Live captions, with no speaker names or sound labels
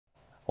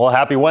Well,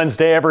 happy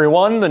Wednesday,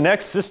 everyone. The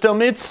next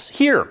system, it's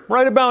here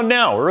right about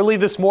now. Early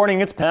this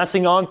morning, it's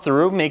passing on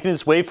through, making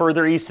its way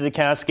further east of the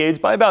Cascades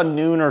by about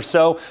noon or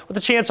so, with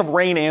a chance of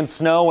rain and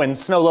snow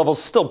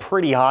levels still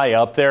pretty high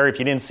up there. If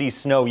you didn't see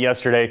snow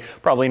yesterday,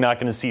 probably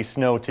not going to see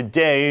snow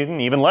today, and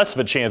even less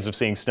of a chance of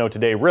seeing snow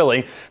today,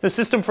 really. The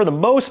system, for the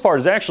most part,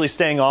 is actually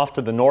staying off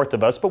to the north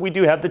of us, but we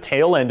do have the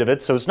tail end of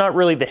it, so it's not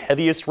really the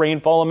heaviest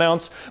rainfall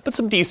amounts, but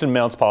some decent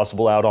amounts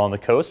possible out on the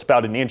coast,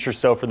 about an inch or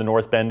so for the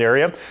North Bend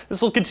area.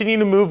 This will continue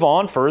to move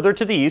on further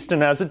to the east,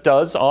 and as it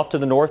does off to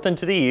the north and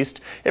to the east,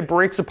 it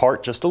breaks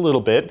apart just a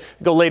little bit.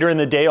 Go later in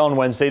the day on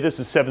Wednesday. This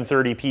is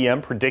 7:30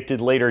 p.m.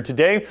 predicted later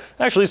today.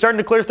 Actually starting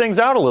to clear things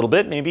out a little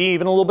bit, maybe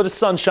even a little bit of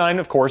sunshine,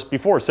 of course,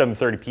 before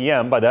 7:30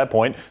 p.m. By that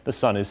point, the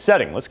sun is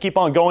setting. Let's keep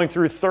on going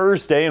through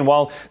Thursday, and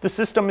while the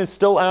system is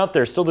still out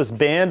there, still this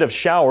band of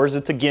showers,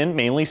 it's again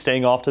mainly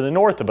staying off to the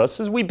north of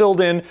us as we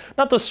build in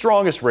not the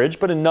strongest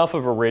ridge, but enough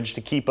of a ridge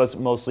to keep us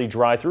mostly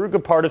dry through a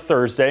good part of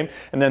Thursday,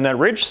 and then that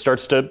ridge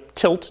starts to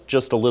tilt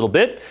just a little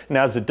bit. And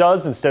as it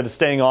does, instead of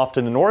staying off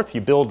to the north, you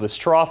build this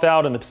trough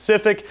out in the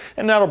Pacific,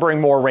 and that'll bring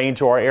more rain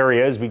to our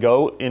area as we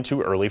go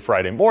into early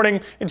Friday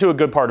morning, into a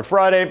good part of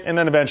Friday, and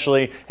then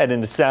eventually head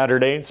into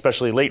Saturday,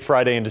 especially late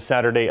Friday into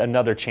Saturday,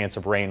 another chance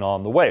of rain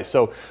on the way.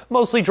 So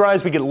mostly dry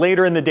as we get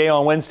later in the day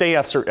on Wednesday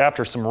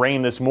after some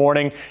rain this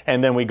morning,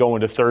 and then we go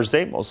into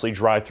Thursday, mostly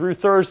dry through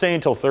Thursday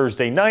until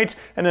Thursday night,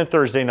 and then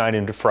Thursday night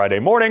into Friday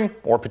morning,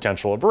 or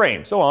potential of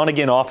rain. So on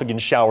again, off again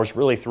showers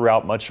really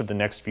throughout much of the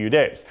next few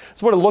days.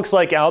 That's what it looks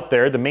like out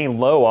there. The main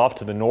low off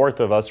to the north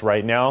of us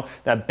right now,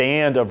 that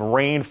band of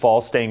rainfall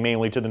staying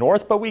mainly to the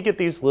north, but we get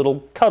these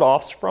little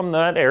cutoffs from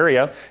that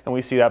area, and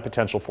we see that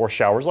potential for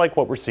showers like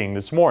what we're seeing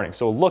this morning.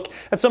 So look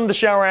at some of the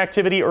shower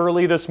activity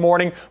early this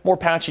morning. More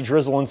patchy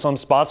drizzle in some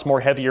spots,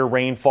 more heavier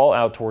rainfall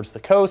out towards the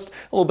coast,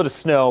 a little bit of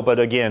snow, but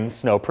again,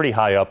 snow pretty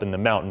high up in the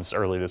mountains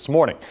early this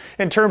morning.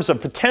 In terms of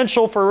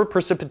potential for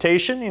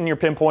precipitation in your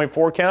pinpoint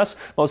forecast,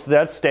 most of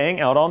that's staying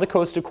out on the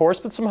coast, of course,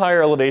 but some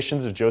higher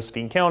elevations of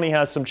Josephine County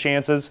has some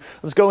chances.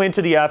 Let's go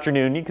into the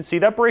afternoon. You can see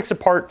that breaks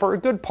apart for a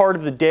good part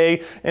of the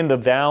day in the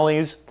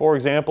valleys. For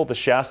example, the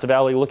Shasta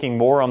Valley looking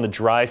more on the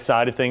dry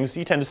side of things.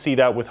 You tend to see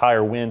that with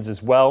higher winds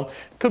as well.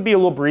 Could be a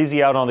little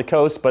breezy out on the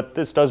coast, but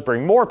this does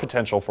bring more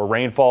potential for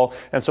rainfall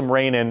and some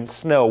rain and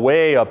snow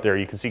way up there.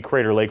 You can see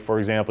Crater Lake, for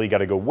example. You got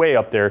to go way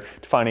up there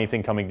to find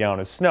anything coming down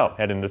as snow.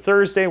 Head into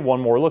Thursday, one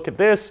more look at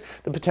this.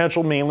 The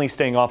potential mainly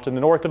staying off to the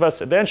north of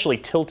us, eventually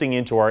tilting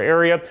into our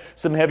area.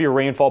 Some heavier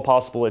rainfall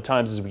possible at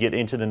times as we get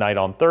into the night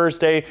on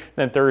Thursday,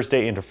 then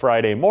Thursday into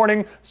Friday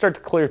morning. Start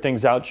to clear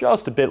things out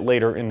just a bit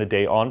later in the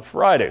day on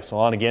Friday. So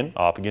on again,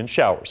 off again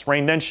showers.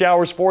 Rain then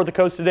showers for the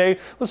coast today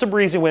with some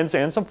breezy winds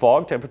and some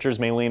fog. Temperatures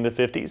mainly in the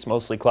 50s,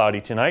 mostly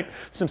cloudy tonight.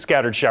 Some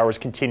scattered showers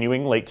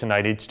continuing late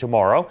tonight into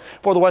tomorrow.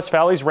 For the West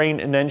Valleys, rain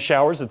and then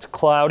showers. It's a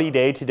cloudy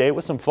day today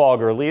with some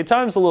fog early. At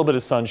times a little bit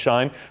of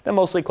sunshine, then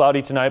mostly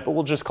cloudy tonight, but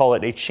we'll just call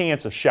it a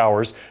chance of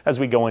showers as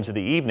we go into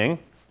the evening.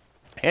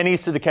 And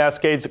east of the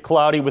Cascades,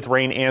 cloudy with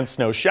rain and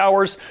snow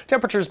showers.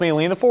 Temperatures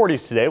mainly in the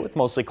 40s today with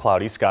mostly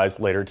cloudy skies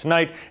later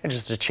tonight and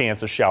just a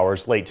chance of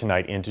showers late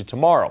tonight into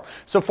tomorrow.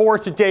 So for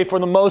today, for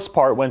the most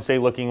part, Wednesday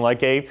looking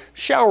like a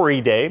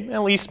showery day,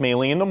 at least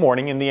mainly in the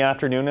morning and the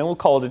afternoon, and we'll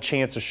call it a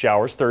chance of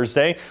showers.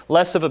 Thursday,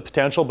 less of a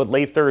potential, but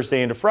late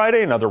Thursday into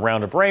Friday, another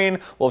round of rain.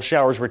 We'll have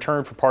showers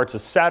return for parts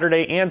of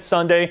Saturday and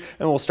Sunday,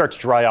 and we'll start to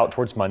dry out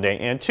towards Monday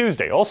and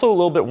Tuesday. Also a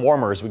little bit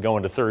warmer as we go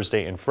into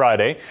Thursday and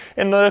Friday.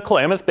 In the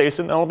Klamath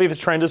Basin, that'll be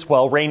the trend as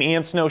well. Rain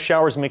and snow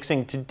showers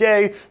mixing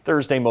today.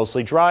 Thursday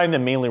mostly dry, and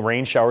then mainly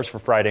rain showers for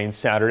Friday and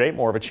Saturday.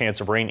 More of a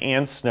chance of rain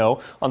and snow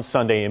on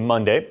Sunday and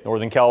Monday.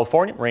 Northern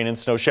California, rain and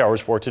snow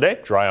showers for today.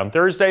 Dry on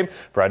Thursday,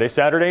 Friday,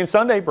 Saturday, and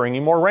Sunday,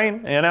 bringing more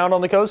rain. And out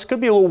on the coast, could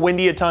be a little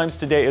windy at times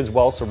today as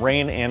well. So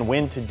rain and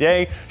wind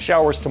today,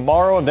 showers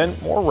tomorrow, and then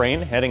more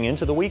rain heading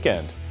into the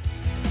weekend.